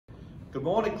Good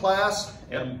morning, class,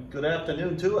 Yep. and good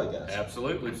afternoon too, I guess.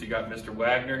 Absolutely. So you got Mr.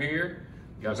 Wagner here,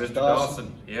 you got Mr. Mr. Dawson.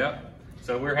 Dawson. Yep.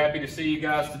 So we're happy to see you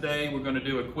guys today. We're going to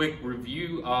do a quick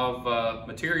review of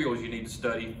materials you need to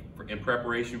study in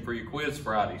preparation for your quiz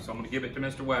Friday. So I'm going to give it to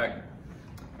Mr. Wagner.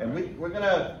 And we're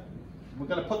gonna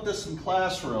put this in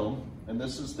classroom, and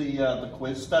this is the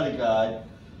quiz study guide.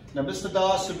 Now, Mr.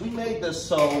 Dawson, we made this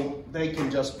so they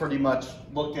can just pretty much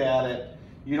look at it.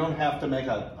 You don't have to make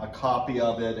a copy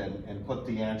of it and put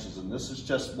the answers in. This is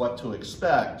just what to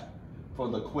expect for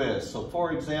the quiz. So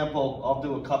for example, I'll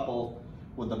do a couple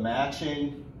with the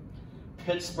matching.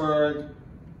 Pittsburgh,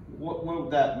 what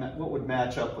would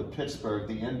match up with Pittsburgh?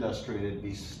 The industry, it'd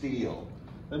be steel.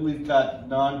 Then we've got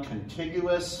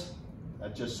non-contiguous.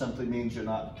 That just simply means you're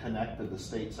not connected, the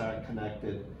states aren't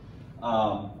connected.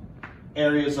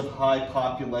 Areas of high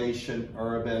population,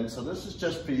 urban. So this is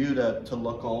just for you to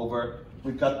look over.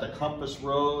 We've got the compass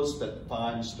rose that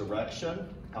finds direction,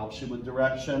 helps you with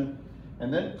direction.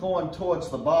 And then going towards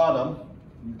the bottom,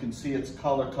 you can see it's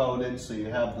color coded, so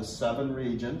you have the 7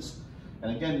 regions.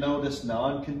 And again, notice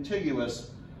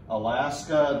non-contiguous,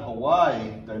 Alaska and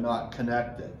Hawaii, they're not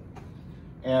connected.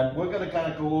 And we're gonna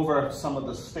kind of go over some of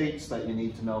the states that you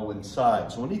need to know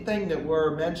inside. So anything that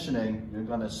we're mentioning, you're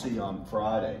gonna see on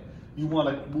Friday. You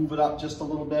wanna move it up just a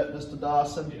little bit, Mr.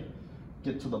 Dawson? Yeah.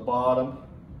 Get to the bottom.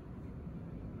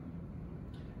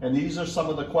 And these are some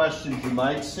of the questions you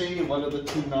might see. What are the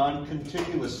 2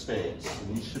 non-contiguous states?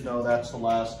 And you should know that's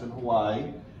Alaska and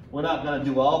Hawaii. We're not gonna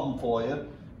do all of them for you,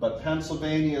 but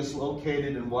Pennsylvania is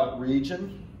located in what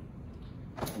region?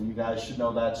 And you guys should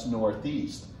know that's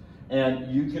northeast.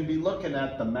 And you can be looking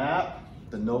at the map,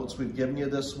 the notes we've given you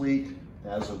this week,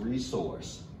 as a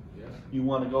resource. Yeah. You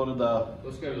wanna go to the...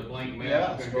 Let's go to the blank map. Yeah,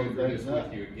 I'm let's going to go go to through the this map.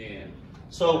 with you again.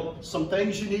 So some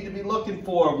things you need to be looking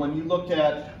for when you look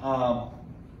at,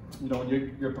 you know,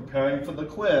 when you're preparing for the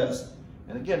quiz.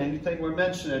 And again, anything we're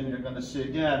mentioning, you're going to see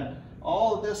again,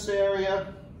 all of this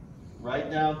area,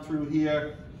 right down through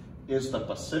here, is the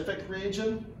Pacific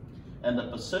region. And the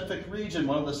Pacific region,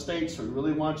 one of the states we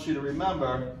really want you to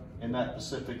remember in that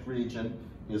Pacific region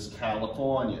is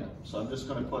California. So I'm just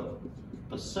going to put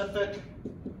Pacific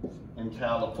and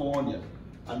California.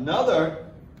 Another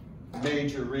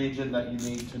major region that you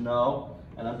need to know,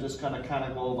 and I'm just going to kind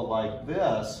of go over like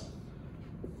this,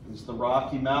 is the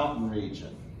Rocky Mountain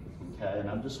region. Okay, and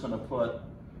I'm just going to put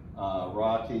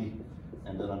Rocky,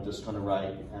 and then I'm just going to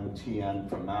write MTN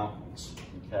for mountains.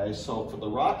 Okay, so for the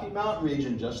Rocky Mountain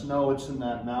region, just know it's in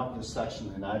that mountainous section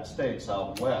of the United States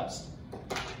out west.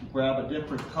 Grab a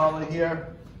different color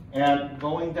here, and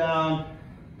going down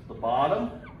to the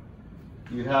bottom,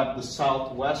 you have the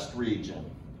Southwest region.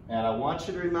 And I want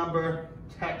you to remember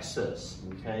Texas,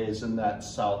 okay, is in that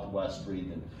Southwest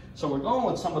region. So we're going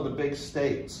with some of the big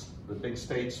states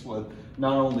with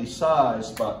not only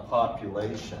size, but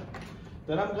population.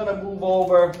 Then I'm gonna move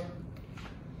over,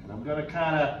 and I'm gonna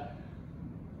kind of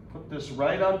put this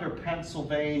right under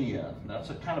Pennsylvania. That's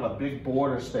a kind of a big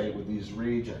border state with these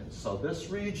regions. So this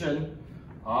region,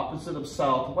 opposite of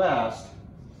Southwest,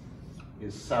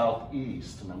 is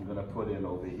Southeast, and I'm gonna put in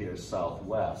over here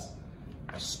Southwest.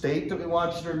 A state that we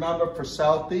want you to remember for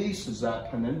Southeast is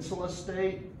that peninsula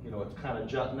state. You know, it's kind of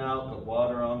jutting out, the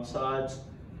water on sides,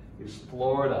 is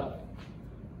Florida.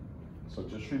 So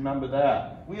just remember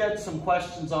that. We had some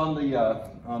questions on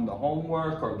the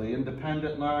homework or the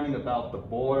independent learning about the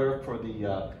border for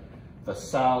the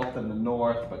South and the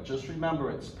North, but just remember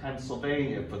it's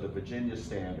Pennsylvania for the Virginia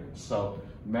standards. So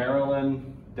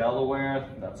Maryland, Delaware,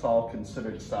 that's all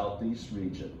considered Southeast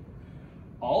region.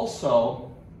 Also,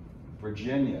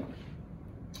 Virginia.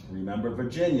 Remember,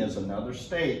 Virginia is another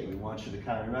state we want you to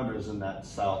kind of remember is in that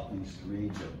Southeast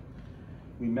region.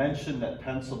 We mentioned that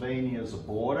Pennsylvania is a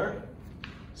border,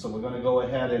 so we're going to go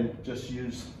ahead and just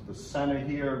use the center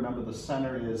here. Remember, the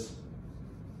center is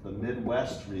the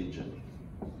Midwest region.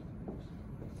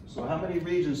 So how many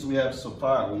regions do we have so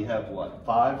far? We have what,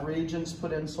 5 regions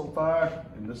put in so far?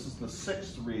 And this is the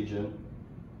 6th region,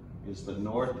 is the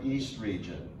Northeast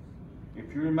region.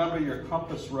 If you remember your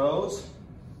compass rose,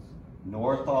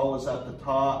 north always at the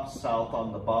top, south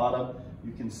on the bottom,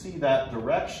 you can see that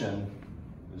direction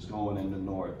is going in the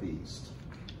northeast.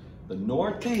 The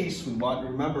northeast, we want to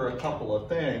remember a couple of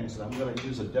things, and I'm going to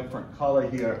use a different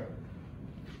color here.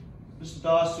 Mr.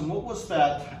 Dawson, what was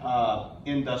that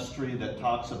industry that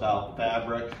talks about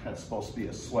fabric? That's supposed to be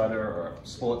a sweater or a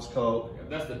sports coat.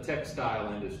 That's the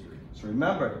textile industry. So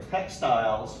remember,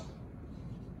 textiles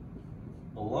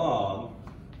belong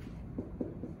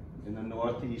in the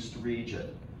Northeast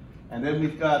region. And then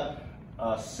we've got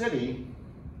a city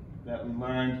that we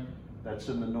learned that's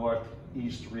in the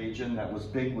northeast region that was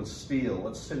big with steel.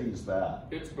 What city is that?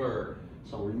 Pittsburgh.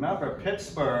 So remember,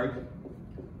 Pittsburgh,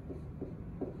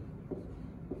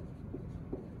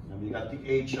 and you got the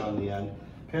H on the end.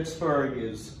 Pittsburgh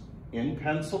is in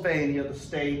Pennsylvania, the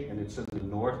state, and it's in the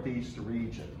northeast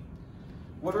region.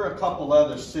 What are a couple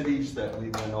other cities that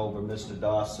we went over, Mr.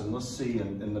 Dawson? Let's see,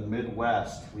 in the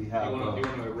Midwest, we have... You want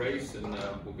to erase and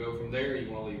we'll go from there, or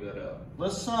you want to leave that up?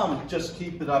 Let's just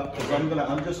keep it up, because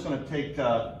I'm just gonna take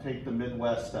the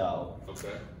Midwest out.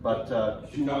 Okay. But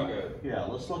Chicago. Yeah,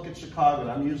 let's look at Chicago.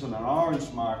 I'm using an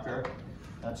orange marker.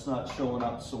 That's not showing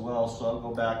up so well, so I'll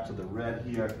go back to the red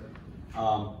here.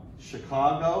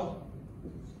 Chicago.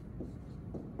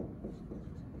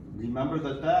 Remember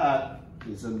that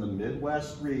is in the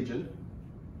Midwest region,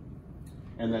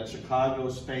 and that Chicago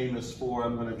is famous for,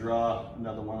 I'm going to draw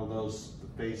another one of those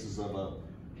faces of a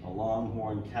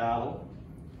longhorn cattle.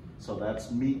 So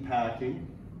that's meat packing.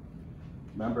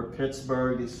 Remember,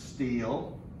 Pittsburgh is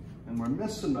steel. And we're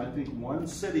missing, I think, one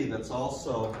city that's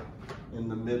also in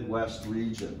the Midwest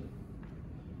region.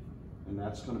 And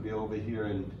that's going to be over here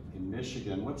in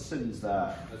Michigan. What city is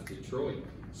that? That's Detroit.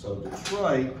 So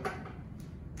Detroit.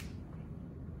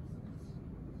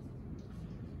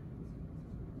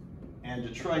 And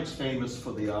Detroit's famous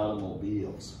for the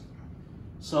automobiles.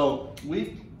 So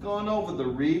we've gone over the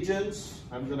regions.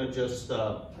 I'm going to just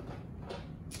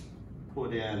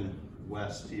put in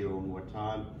West here one more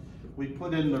time. We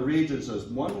put in the regions as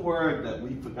one word that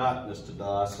we forgot, Mr.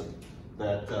 Dawson,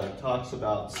 that talks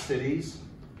about cities.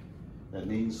 That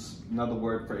means another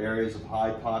word for areas of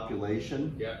high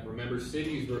population. Yeah, remember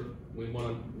cities, we want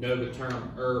to know the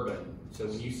term urban. So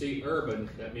when you see urban,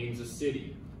 that means a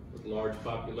city with large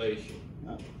population.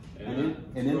 Yeah. And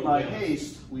in my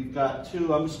haste, we've got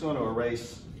two. I'm just going to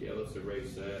erase. Yeah, let's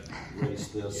erase that. Erase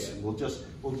this. Yeah. And we'll just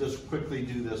quickly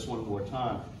do this one more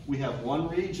time. We have one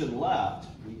region left.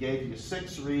 We gave you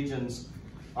 6 regions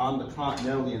on the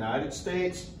continental United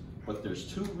States, but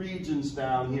there's 2 regions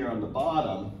down here on the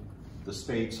bottom. The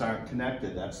states aren't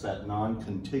connected. That's that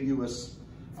non-contiguous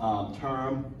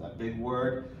term, that big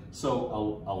word.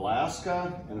 So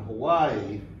Alaska and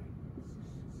Hawaii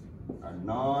are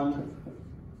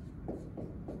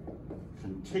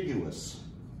non-contiguous.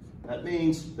 That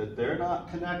means that they're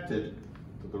not connected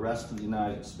to the rest of the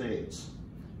United States.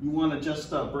 You want to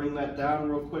just bring that down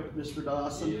real quick, Mr.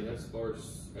 Dawson? Yeah, that's as far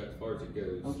as it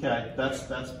goes. Okay,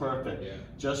 that's perfect. Yeah.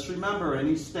 Just remember,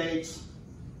 any states,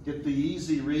 get the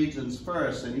easy regions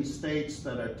first. Any states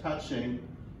that are touching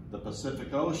the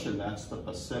Pacific Ocean, that's the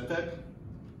Pacific.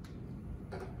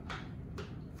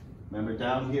 Remember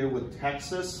down here with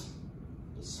Texas,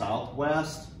 the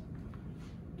Southwest.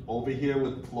 Over here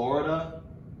with Florida,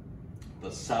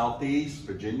 the Southeast.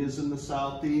 Virginia's in the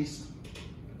Southeast.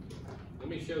 Let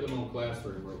me show them on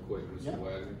Classroom real quick, Mr. Yeah.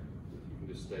 Wagner. You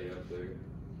can just stay up there. Let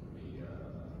me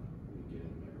get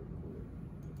in there real quick.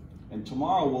 And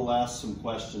tomorrow we'll ask some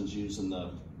questions using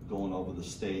going over the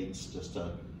states, just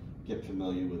to get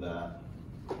familiar with that.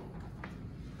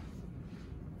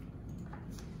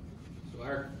 So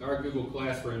our Google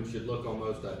Classroom should look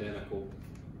almost identical.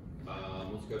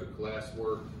 Let's go to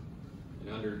classwork, and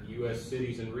under U.S.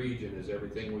 cities and region is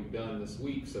everything we've done this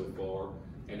week so far.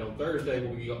 And on Thursday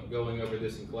we'll be going over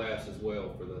this in class as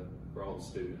well for all the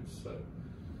students. So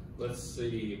let's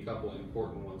see a couple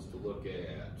important ones to look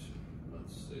at.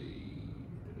 Let's see.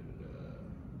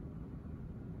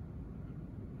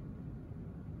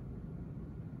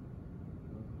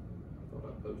 I thought I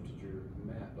posted your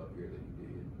map up here that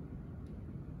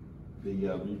you did.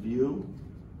 The review.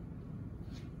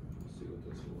 Let's see what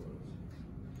this was.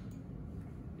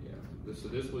 Yeah, so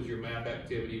this was your map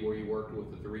activity where you worked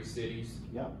with the 3 cities.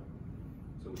 Yeah.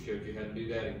 So we showed you how to do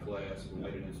that in class. We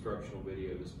made an instructional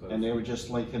video this post. And they were just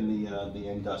linking the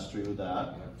industry with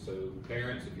that. So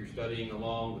parents, if you're studying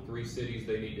along, the 3 cities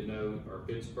they need to know are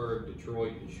Pittsburgh,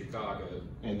 Detroit, and Chicago.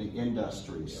 And the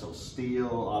industry, Yep. so steel,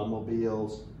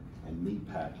 automobiles, and meat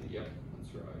packing. Yep,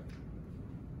 that's right.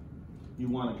 You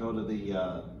want to go to the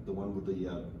one with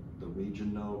the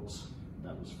region notes.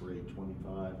 That was for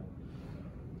 825.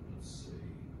 Let's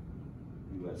see.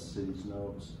 U.S. cities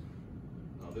notes.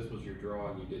 This was your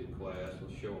drawing you did in class.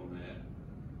 Let's show them that.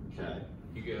 Okay.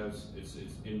 You guys, it's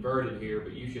inverted here,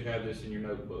 but you should have this in your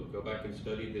notebook. Go back and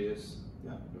study this.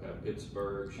 Yeah. You'll have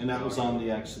Pittsburgh, Chicago. And that was on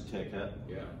the exit ticket.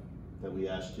 Yeah. That we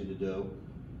asked you to do.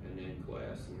 And then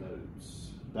class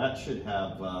notes. That should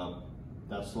have,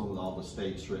 that's the one with all the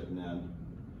states written in.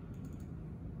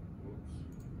 Oops.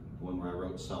 The one where I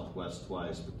wrote Southwest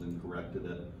twice, but then corrected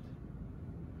it.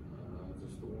 Is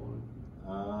this the one?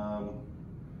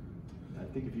 I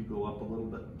think if you go up a little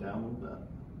bit, down a little bit.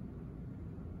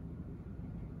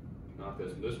 not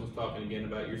this one. This one's talking again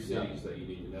about your cities that you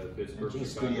need to know: Pittsburgh,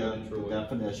 Just Chicago, and the Detroit.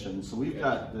 definition. So we've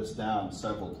got this down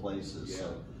several places.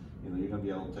 So you're going to be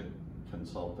able to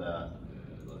consult that.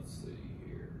 Let's see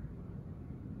here.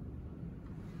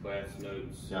 Class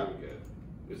notes. Yeah. Here we go.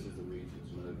 This is the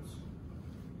region's notes.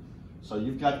 So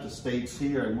you've got the states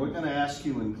here, and we're going to ask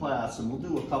you in class, and we'll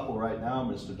do a couple right now,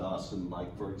 Mr. Dawson.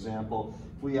 Like, for example,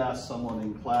 if we ask someone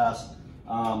in class,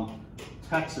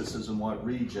 Texas is in what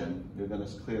region? You're going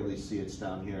to clearly see it's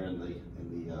down here in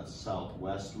the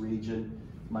southwest region.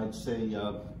 You might say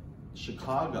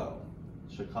Chicago.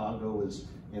 Chicago is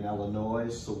in Illinois,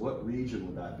 so what region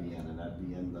would that be in? And that'd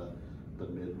be in the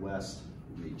Midwest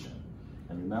region.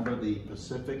 And remember, the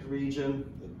Pacific region,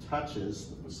 it touches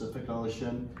the Pacific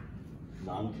Ocean,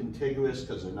 non-contiguous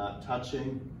because they're not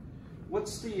touching.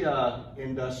 What's the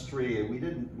industry? We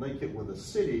didn't link it with a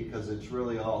city because it's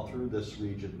really all through this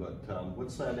region, but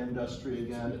what's that industry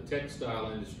again? The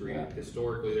textile industry. Yeah.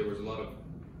 Historically, there was a lot of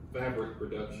fabric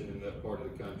production in that part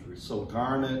of the country. So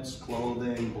garments,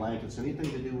 clothing, blankets, anything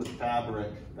to do with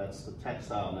fabric, that's the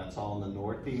textile, and that's all in the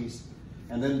Northeast.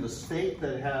 And then the state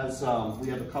that has, we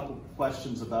have a couple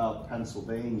questions about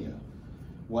Pennsylvania.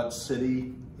 What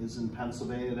city is in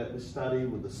Pennsylvania that we study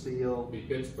with the steel? Be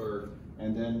Pittsburgh.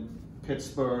 And then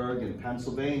Pittsburgh and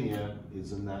Pennsylvania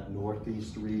is in that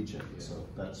Northeast region. Yeah. So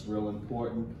that's real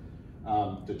important.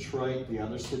 Detroit, the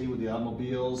other city with the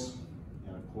automobiles,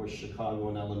 and of course Chicago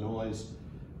and Illinois,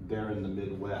 they're in the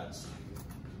Midwest.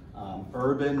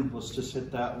 Urban, let's just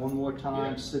hit that one more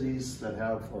time. Yeah. Cities that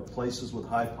have, or places with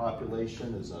high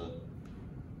population is a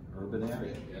urban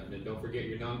area. Yeah, and then don't forget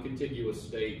your non-contiguous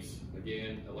states.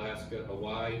 Again, Alaska,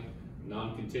 Hawaii,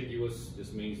 non-contiguous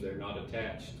just means they're not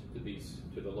attached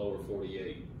to the lower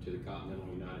 48, to the continental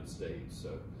United States.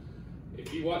 So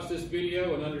if you watch this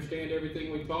video and understand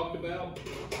everything we talked about,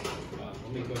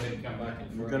 let me go ahead and come back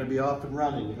and You're going to be off and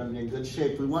running. You're going to be in good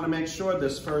shape. We want to make sure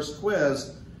this first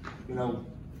quiz, you know,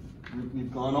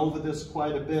 we've gone over this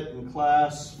quite a bit in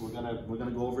class. We're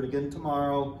gonna go over it again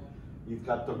tomorrow. You've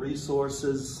got the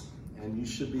resources, and you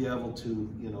should be able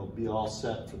to, you know, be all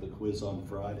set for the quiz on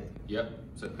Friday. Yep.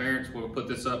 So parents, we'll put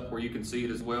this up where you can see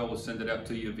it as well. We'll send it out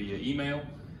to you via email,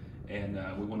 and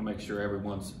we want to make sure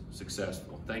everyone's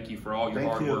successful. Thank you for all your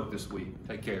hard work this week.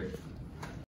 Take care.